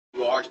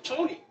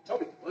Sergeant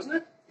Tony, wasn't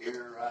it?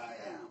 Here I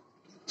am.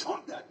 You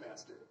taught that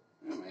bastard.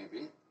 Yeah,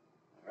 maybe.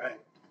 All right.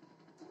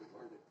 We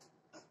learned it.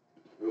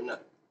 Room 9.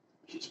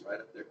 She's right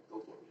up there.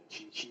 Go for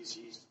it.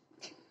 She's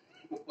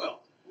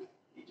well,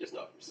 you just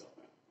knock yourself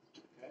out.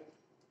 Okay?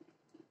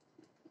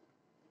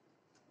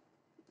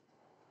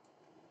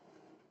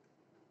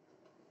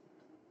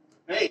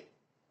 Hey!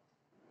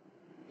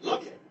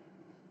 Look it.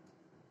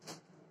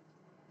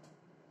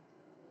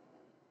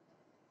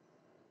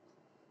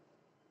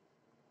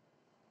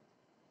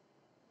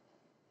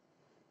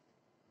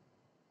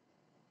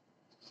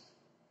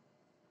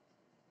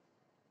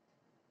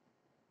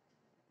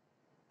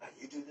 Now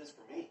you do this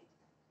for me.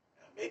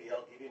 Now maybe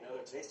I'll give you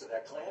another taste of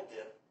that clam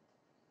dip.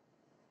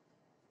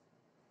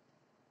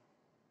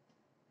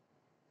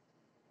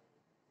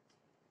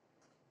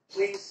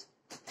 Please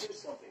do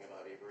something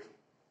about Avery.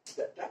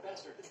 That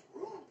bastard has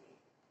ruined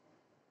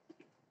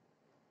me.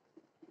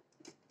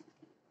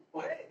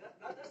 Well, hey,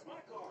 that's my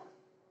car.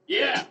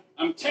 Yeah,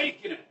 I'm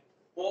taking it.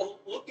 Well,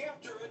 look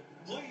after it,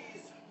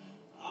 please.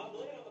 I'm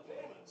late on the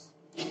payments.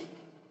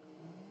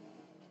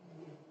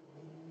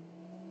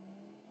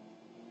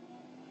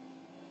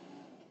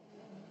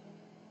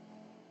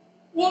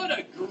 What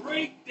a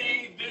great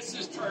day this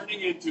is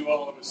turning into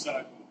all of a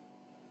sudden.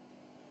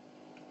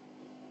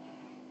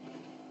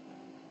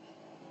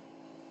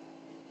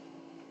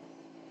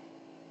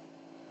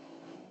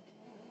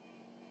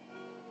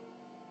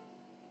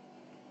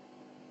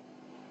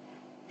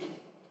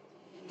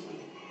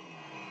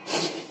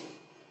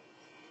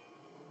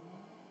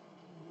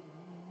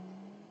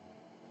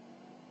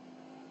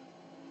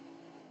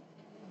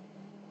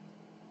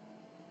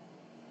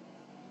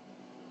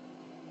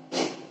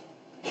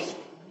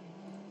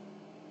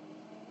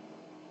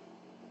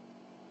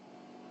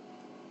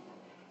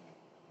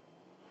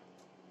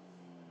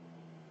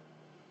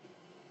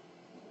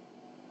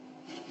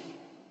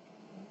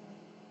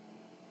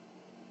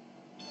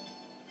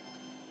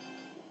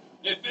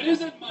 If it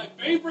isn't my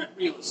favorite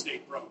real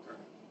estate broker.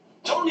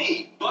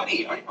 Tony,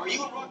 buddy, are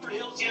you in Rockford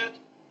Hills yet?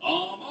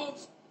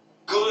 Almost.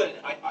 Good.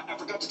 I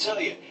forgot to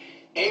tell you.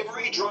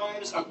 Avery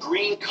drives a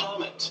green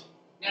Comet.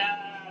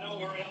 Nah, don't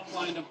worry, I'll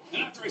find him.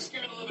 And after I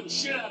scare the living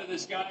shit out of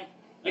this guy,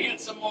 I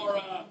get some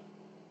more,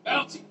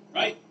 bouncy,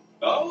 right?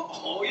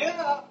 Oh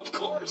yeah, of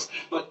course.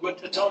 But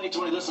Tony,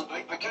 listen,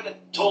 I kind of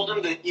told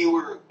him that you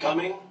were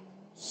coming.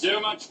 So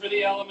much for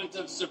the element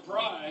of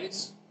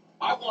surprise.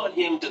 I want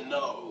him to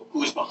know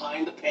who's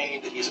behind the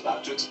pain that he's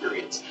about to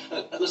experience.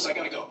 Listen, I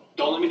gotta go.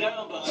 Don't let me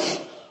down, bud.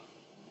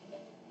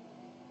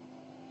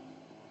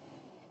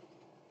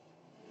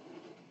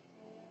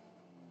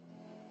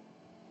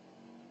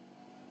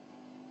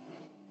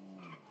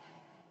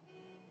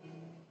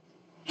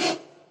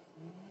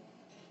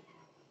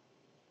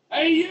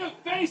 Hey, you,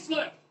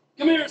 facelift!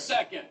 Come here a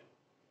second.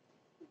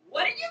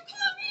 What did you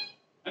call me?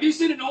 Have you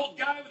seen an old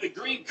guy with a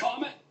green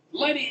Comet?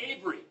 Lenny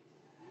Avery.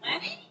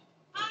 Lenny?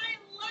 I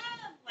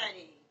love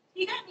Lenny.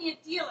 He got me a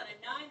deal on a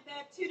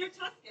 9-bed Tudor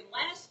Tuscan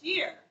last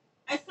year.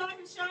 I saw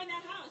him showing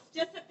that house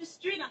just up the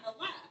street on the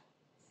left.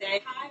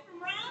 Say hi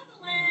from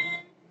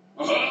Rosalind.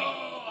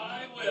 Oh,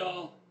 I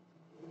will.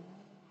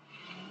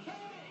 Hey!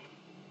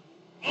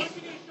 Aren't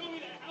you going to show me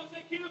that house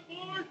I can't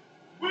afford?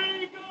 Where are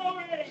you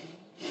going?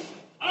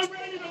 I'm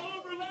ready to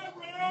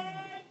over-leverage!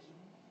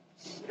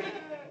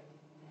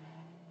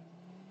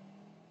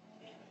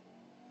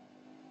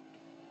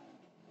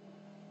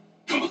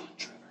 Come on,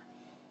 Trevor.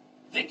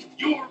 Think of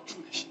your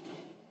commission.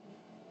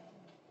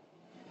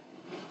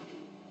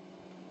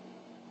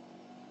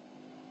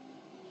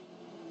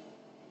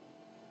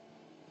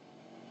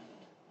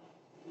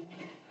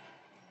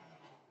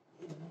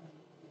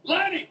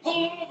 Lenny,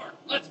 pull over.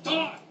 Let's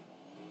talk.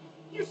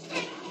 You stay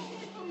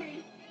away from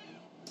me!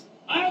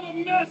 I have a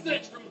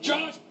message from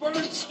Josh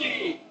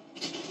Bernstein.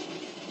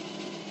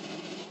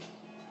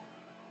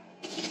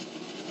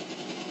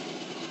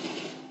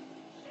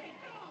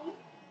 No!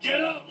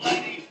 Get up,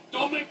 Lenny.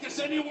 Don't make this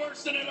any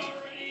worse than it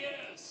already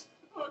is.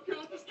 Oh,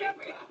 God, this can't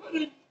be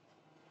happening!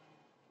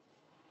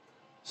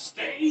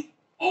 Stay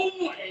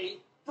away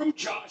from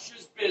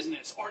Josh's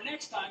business, or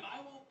next time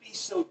I won't be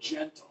so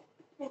gentle.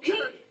 Okay,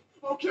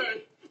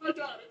 I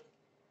got it.